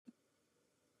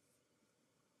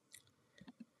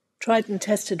Tried and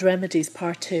Tested Remedies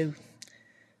Part 2.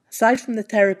 Aside from the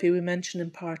therapy we mentioned in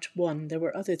Part 1, there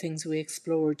were other things we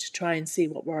explored to try and see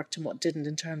what worked and what didn't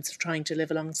in terms of trying to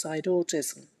live alongside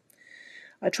autism.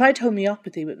 I tried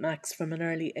homeopathy with Max from an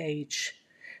early age.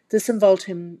 This involved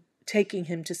taking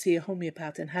him to see a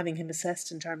homeopath and having him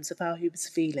assessed in terms of how he was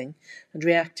feeling and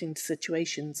reacting to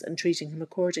situations and treating him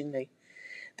accordingly.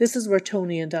 This is where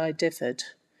Tony and I differed.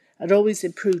 It always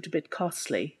proved a bit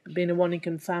costly. Being a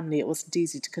one-income family, it wasn't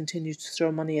easy to continue to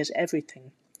throw money at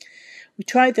everything. We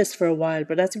tried this for a while,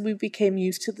 but as we became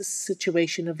used to the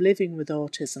situation of living with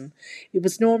autism, it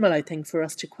was normal, I think, for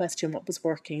us to question what was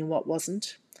working and what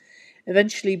wasn't.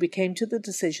 Eventually, we came to the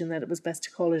decision that it was best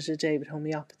to call it a day with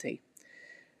homeopathy.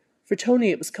 For Tony,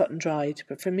 it was cut and dried,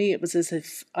 but for me, it was as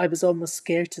if I was almost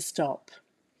scared to stop.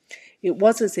 It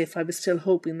was as if I was still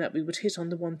hoping that we would hit on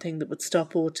the one thing that would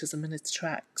stop autism in its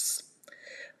tracks.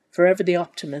 Forever the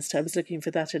optimist, I was looking for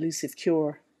that elusive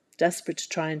cure, desperate to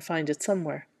try and find it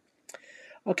somewhere.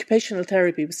 Occupational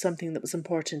therapy was something that was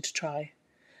important to try.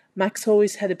 Max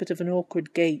always had a bit of an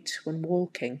awkward gait when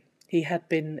walking. He had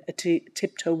been a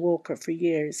tiptoe walker for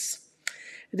years.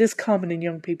 It is common in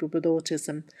young people with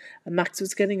autism, and Max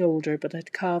was getting older but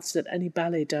had calves that any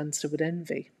ballet dancer would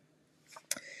envy.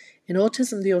 In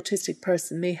autism, the autistic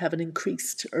person may have an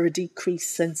increased or a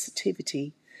decreased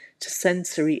sensitivity to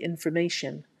sensory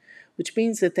information, which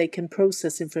means that they can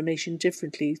process information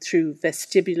differently through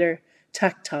vestibular,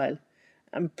 tactile,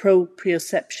 and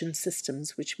proprioception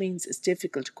systems, which means it's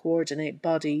difficult to coordinate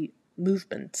body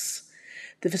movements.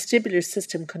 The vestibular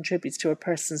system contributes to a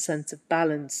person's sense of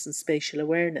balance and spatial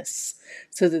awareness,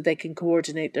 so that they can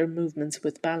coordinate their movements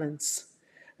with balance.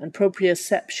 And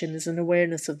proprioception is an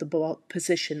awareness of the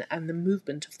position and the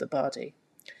movement of the body.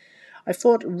 I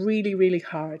fought really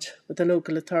hard with the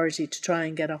local authority to try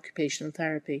and get occupational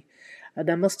therapy,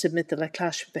 and I must admit that I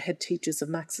clashed with the head teachers of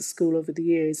Max's school over the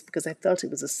years because I felt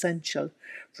it was essential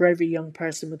for every young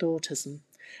person with autism.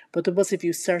 But there was a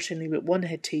view certainly with one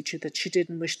head teacher that she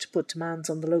didn't wish to put demands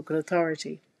on the local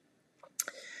authority.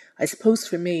 I suppose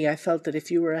for me, I felt that if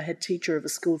you were a head teacher of a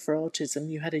school for autism,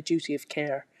 you had a duty of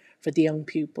care for the young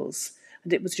pupils,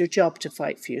 and it was your job to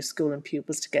fight for your school and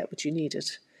pupils to get what you needed,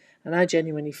 and I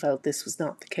genuinely felt this was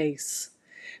not the case.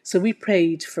 So we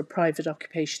prayed for private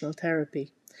occupational therapy.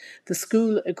 The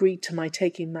school agreed to my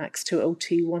taking Max to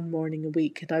OT one morning a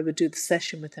week, and I would do the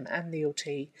session with him and the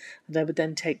OT, and I would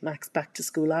then take Max back to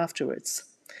school afterwards.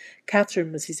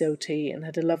 Catherine was his OT and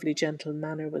had a lovely gentle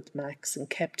manner with Max and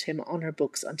kept him on her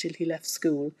books until he left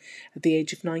school at the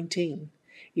age of 19.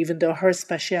 Even though her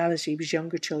speciality was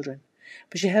younger children,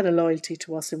 but she had a loyalty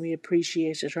to us and we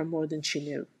appreciated her more than she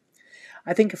knew.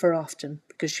 I think of her often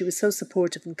because she was so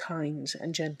supportive and kind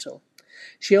and gentle.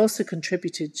 She also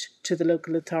contributed to the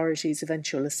local authorities'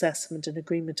 eventual assessment and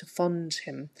agreement to fund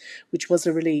him, which was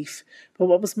a relief, but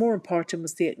what was more important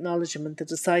was the acknowledgement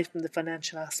that aside from the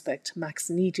financial aspect, Max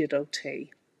needed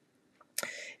OT.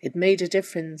 It made a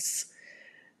difference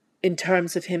in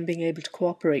terms of him being able to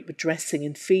cooperate with dressing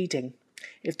and feeding.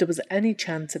 If there was any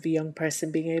chance of a young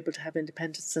person being able to have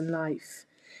independence in life,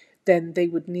 then they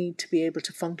would need to be able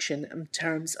to function in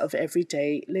terms of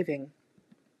everyday living.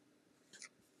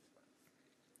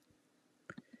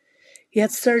 He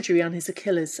had surgery on his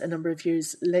Achilles a number of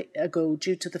years ago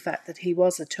due to the fact that he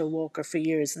was a toe walker for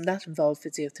years, and that involved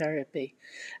physiotherapy.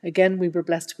 Again, we were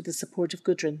blessed with the support of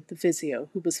Gudrun, the physio,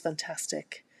 who was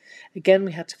fantastic. Again,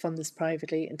 we had to fund this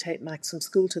privately and take Max from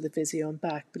school to the physio and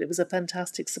back, but it was a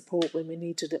fantastic support when we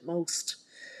needed it most.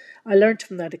 I learned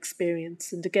from that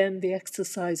experience, and again, the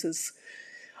exercises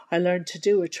I learned to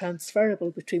do are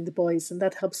transferable between the boys, and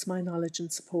that helps my knowledge and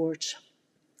support.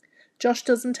 Josh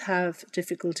doesn't have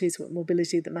difficulties with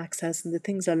mobility that Max has, and the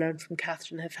things I learned from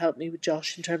Catherine have helped me with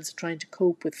Josh in terms of trying to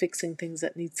cope with fixing things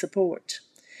that need support.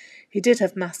 He did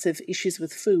have massive issues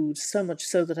with food, so much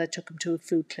so that I took him to a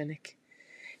food clinic.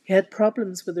 He had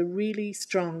problems with a really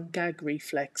strong gag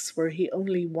reflex where he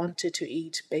only wanted to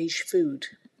eat beige food.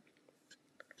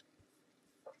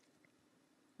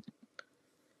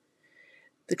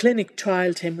 The clinic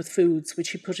trialled him with foods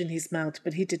which he put in his mouth,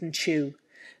 but he didn't chew.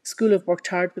 School have worked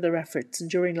hard with their efforts, and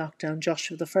during lockdown, Josh,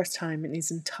 for the first time in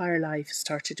his entire life,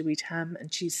 started to eat ham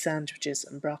and cheese sandwiches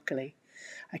and broccoli.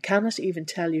 I cannot even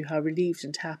tell you how relieved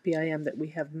and happy I am that we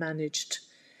have managed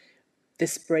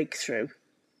this breakthrough.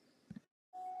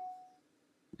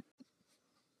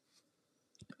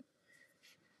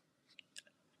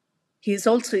 He is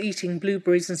also eating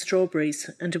blueberries and strawberries,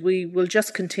 and we will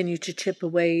just continue to chip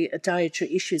away at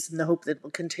dietary issues in the hope that it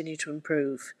will continue to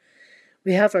improve.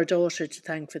 We have our daughter to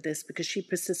thank for this because she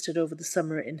persisted over the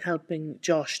summer in helping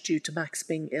Josh due to Max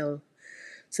being ill.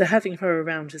 So having her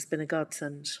around has been a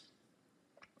godsend.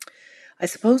 I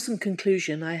suppose in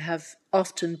conclusion, I have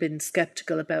often been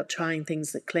sceptical about trying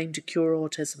things that claim to cure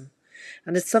autism,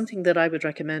 and it's something that I would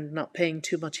recommend not paying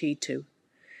too much heed to.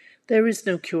 There is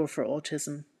no cure for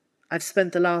autism. I've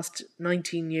spent the last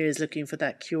 19 years looking for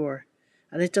that cure,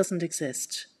 and it doesn't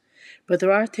exist. But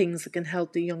there are things that can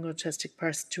help the young autistic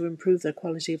person to improve their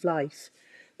quality of life,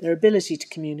 their ability to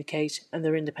communicate, and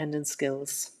their independent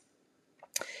skills.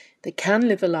 They can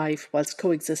live a life whilst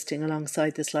coexisting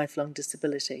alongside this lifelong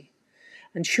disability.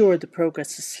 And sure, the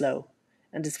progress is slow,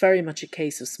 and it's very much a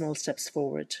case of small steps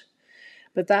forward.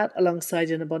 But that,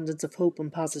 alongside an abundance of hope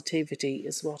and positivity,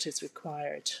 is what is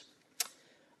required.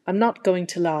 I'm not going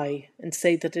to lie and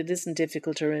say that it isn't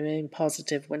difficult to remain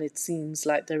positive when it seems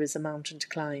like there is a mountain to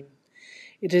climb.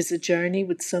 It is a journey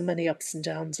with so many ups and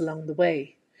downs along the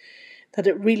way that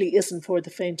it really isn't for the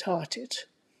faint-hearted.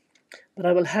 But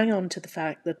I will hang on to the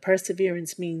fact that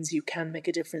perseverance means you can make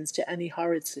a difference to any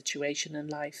horrid situation in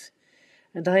life,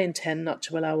 and I intend not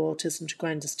to allow autism to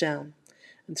grind us down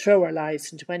and throw our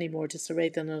lives into any more disarray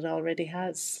than it already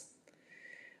has.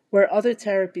 Where other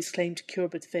therapies claim to cure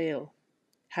but fail,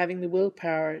 having the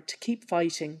willpower to keep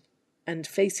fighting and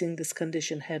facing this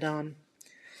condition head on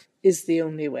is the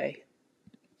only way.